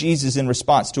this is Jesus in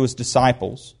response to His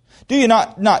disciples, do you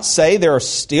not say there are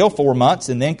still 4 months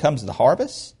and then comes the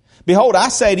harvest? Behold, I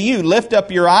say to you, lift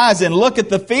up your eyes and look at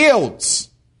the fields,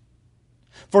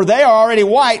 for they are already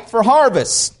white for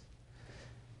harvest.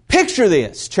 Picture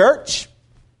this, church.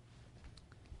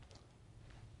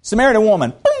 Samaritan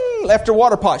woman, boom, left her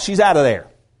water pot. She's out of there.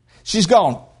 She's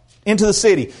gone into the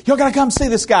city. Y'all got to come see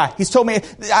this guy. He's told me,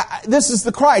 this is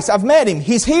the Christ. I've met Him.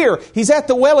 He's here. He's at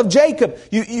the well of Jacob.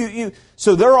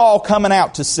 So they're all coming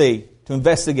out to see, to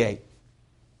investigate.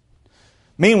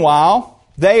 Meanwhile,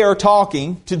 they are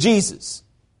talking to Jesus.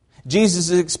 Jesus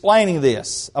is explaining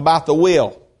this about the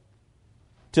will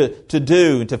to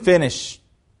do and to finish.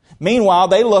 Meanwhile,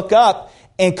 they look up,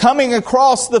 and coming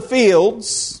across the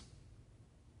fields,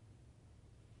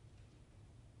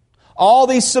 all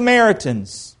these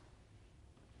Samaritans.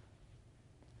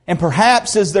 And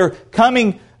perhaps as they're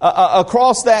coming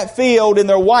across that field in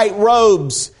their white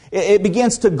robes, it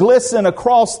begins to glisten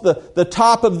across the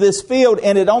top of this field,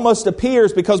 and it almost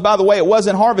appears, because by the way, it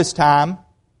wasn't harvest time,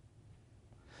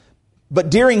 but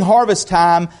during harvest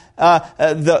time,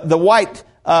 the white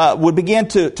would begin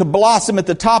to blossom at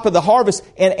the top of the harvest.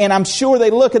 And I'm sure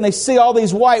they look and they see all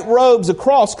these white robes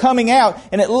across coming out,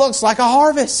 and it looks like a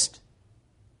harvest.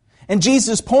 And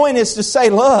Jesus' point is to say,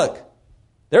 look,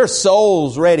 there are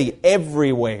souls ready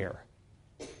everywhere.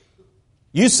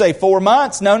 You say 4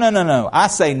 months? No. I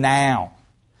say now.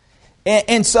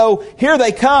 And so here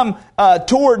they come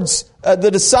towards the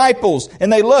disciples,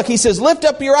 and they look. He says, lift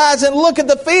up your eyes and look at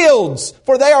the fields,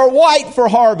 for they are white for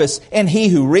harvest. And he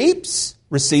who reaps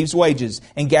receives wages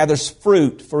and gathers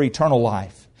fruit for eternal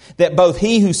life, that both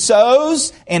he who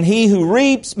sows and he who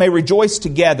reaps may rejoice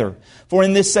together. For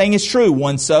in this saying is true,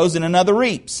 one sows and another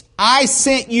reaps. I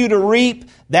sent you to reap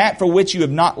that for which you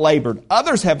have not labored.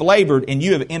 Others have labored, and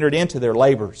you have entered into their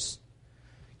labors.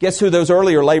 Guess who those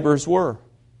earlier laborers were?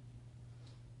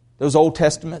 Those Old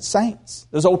Testament saints,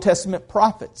 those Old Testament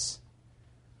prophets,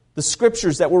 the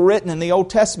scriptures that were written in the Old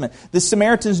Testament. The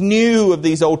Samaritans knew of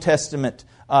these Old Testament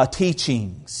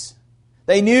teachings.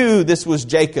 They knew this was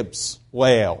Jacob's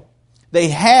well. They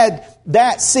had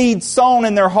that seed sown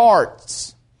in their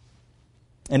hearts.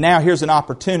 And now here's an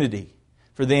opportunity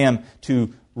for them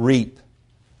to reap.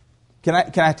 Can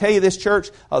I tell you this, church?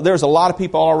 There's a lot of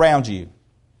people all around you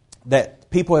that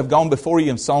people have gone before you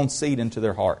and sown seed into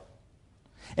their heart.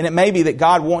 And it may be that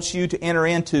God wants you to enter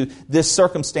into this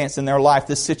circumstance in their life,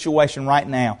 this situation right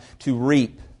now, to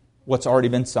reap what's already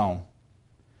been sown.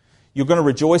 You're going to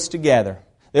rejoice together.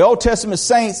 The Old Testament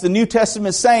saints, the New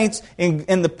Testament saints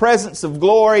in the presence of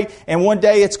glory, and one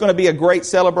day it's going to be a great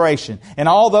celebration. And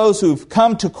all those who've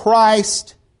come to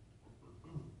Christ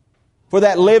for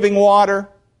that living water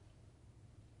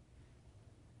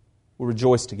will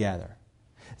rejoice together.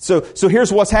 So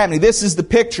here's what's happening. This is the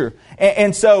picture.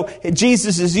 And so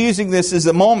Jesus is using this as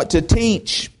a moment to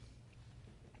teach.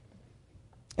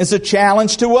 It's a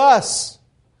challenge to us.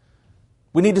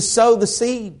 We need to sow the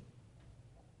seed.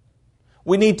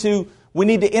 We need to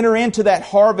enter into that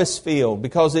harvest field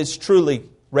because it's truly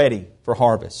ready for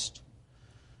harvest.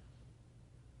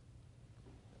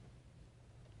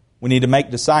 We need to make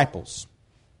disciples.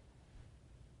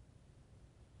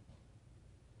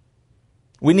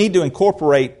 We need to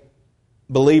incorporate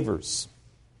believers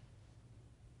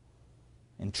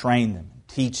and train them, and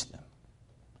teach them,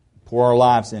 pour our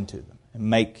lives into them, and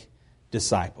make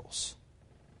disciples.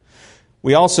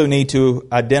 We also need to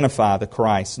identify the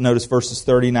Christ. Notice verses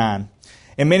 39.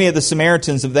 And many of the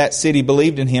Samaritans of that city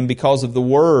believed in Him because of the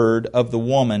word of the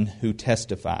woman who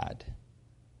testified.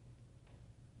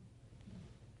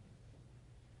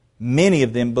 Many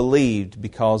of them believed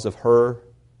because of her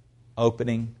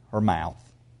opening her mouth.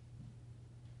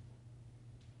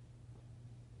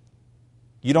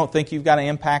 You don't think you've got an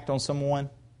impact on someone?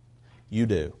 You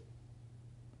do.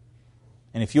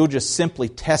 And if you'll just simply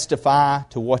testify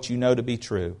to what you know to be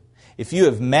true, if you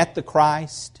have met the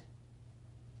Christ,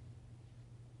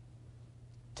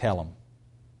 tell them.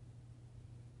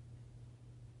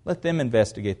 Let them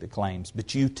investigate the claims,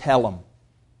 but you tell them.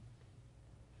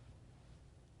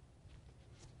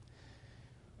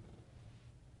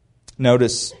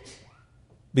 Notice,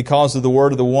 because of the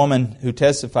word of the woman who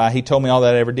testified, he told me all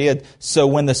that I ever did. So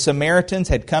when the Samaritans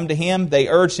had come to him, they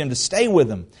urged him to stay with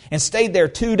them, and stayed there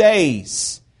 2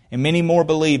 days. And many more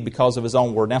believed because of his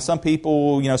own word. Now some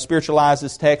people, spiritualize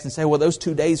this text and say, well, those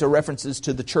 2 days are references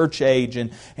to the church age,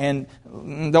 and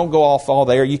don't go off all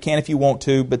there. You can if you want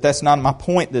to, but that's not my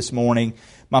point this morning.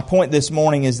 My point this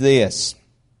morning is this.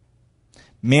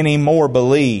 Many more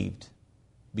believed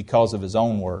because of his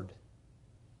own word.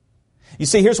 You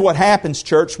see, here's what happens,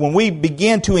 church, when we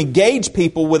begin to engage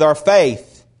people with our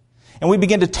faith, and we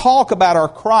begin to talk about our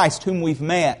Christ whom we've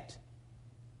met,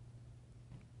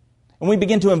 and we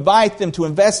begin to invite them to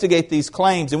investigate these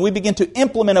claims, and we begin to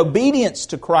implement obedience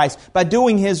to Christ by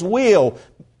doing His will,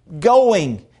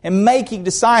 going and making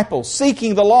disciples,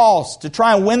 seeking the lost to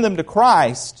try and win them to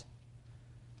Christ,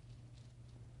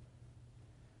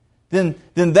 then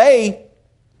they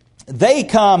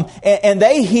come and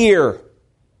they hear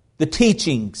the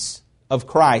teachings of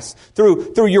Christ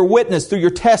through your witness, through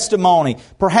your testimony,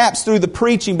 perhaps through the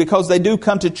preaching, because they do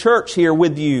come to church here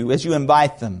with you as you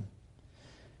invite them.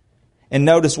 And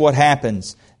notice what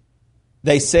happens.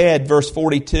 They said, verse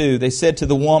 42, they said to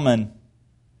the woman,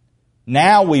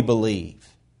 "Now we believe,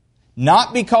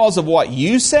 not because of what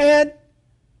you said,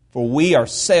 for we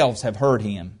ourselves have heard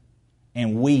Him,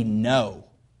 and we know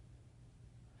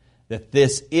that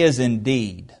this is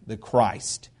indeed the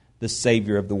Christ, the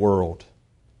Savior of the world."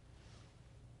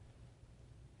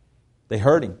 They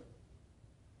heard Him.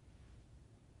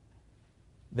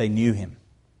 They knew Him.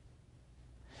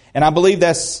 And I believe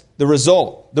that's the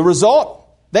result. The result,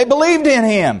 they believed in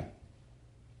Him.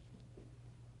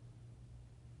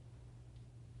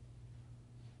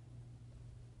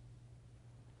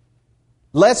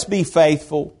 Let's be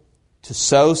faithful to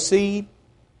sow seed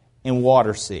and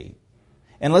water seed.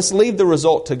 And let's leave the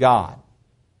result to God.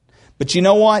 But you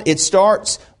know what? It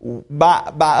starts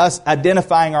by us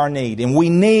identifying our need. And we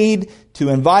need to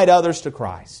invite others to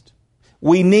Christ.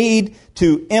 We need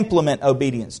to implement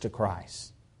obedience to Christ.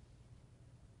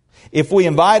 If we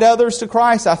invite others to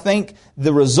Christ, I think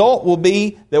the result will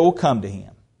be that we'll come to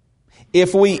Him.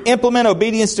 If we implement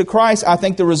obedience to Christ, I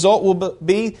think the result will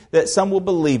be that some will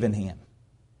believe in Him.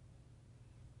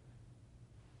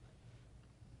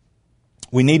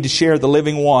 We need to share the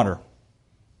living water.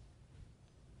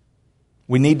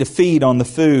 We need to feed on the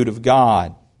food of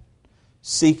God,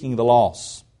 seeking the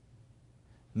lost,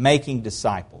 making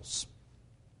disciples.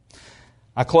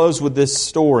 I close with this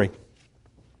story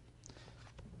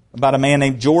about a man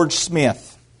named George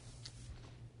Smith.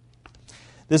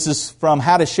 This is from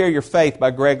How to Share Your Faith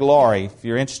by Greg Laurie. If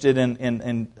you're interested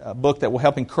in a book that will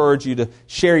help encourage you to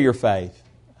share your faith,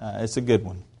 it's a good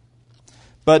one.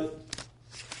 But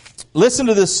listen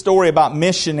to this story about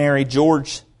missionary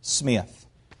George Smith.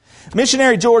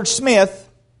 Missionary George Smith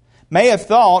may have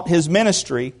thought his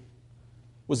ministry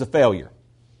was a failure.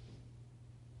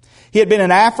 He had been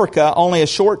in Africa only a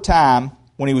short time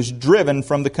when he was driven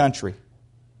from the country,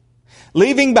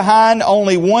 leaving behind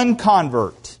only one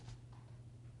convert.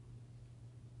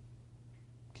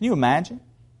 Can you imagine?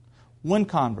 One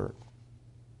convert.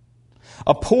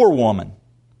 A poor woman.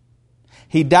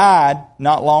 He died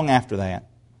not long after that.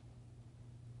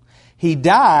 He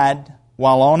died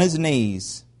while on his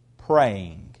knees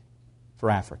praying for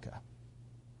Africa.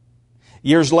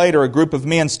 Years later, a group of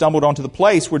men stumbled onto the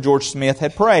place where George Smith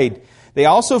had prayed. They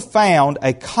also found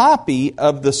a copy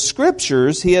of the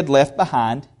scriptures he had left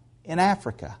behind in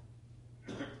Africa.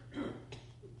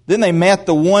 Then they met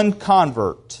the one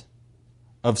convert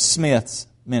of Smith's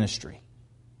ministry.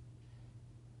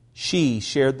 She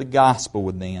shared the gospel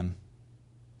with them,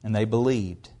 and they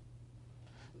believed.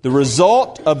 The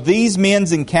result of these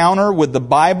men's encounter with the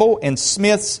Bible and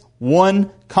Smith's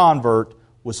one convert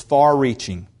was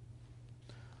far-reaching.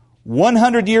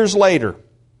 100 years later,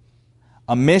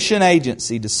 a mission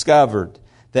agency discovered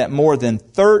that more than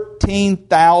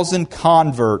 13,000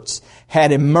 converts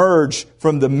had emerged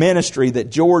from the ministry that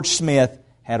George Smith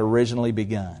had originally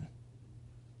begun.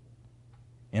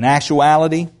 In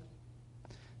actuality,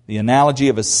 the analogy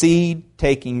of a seed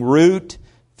taking root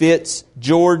fits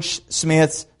George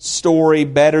Smith's story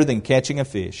better than catching a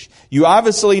fish. You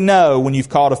obviously know when you've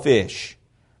caught a fish,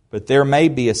 but there may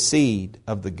be a seed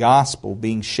of the gospel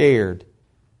being shared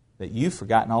that you've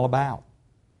forgotten all about.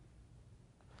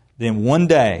 Then one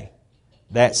day,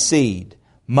 that seed,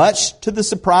 much to the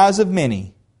surprise of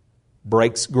many,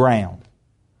 breaks ground.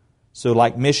 So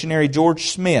like missionary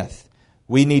George Smith,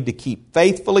 we need to keep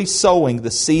faithfully sowing the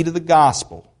seed of the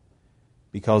gospel,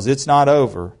 because it's not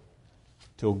over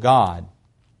till God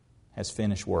has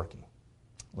finished working.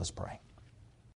 Let's pray.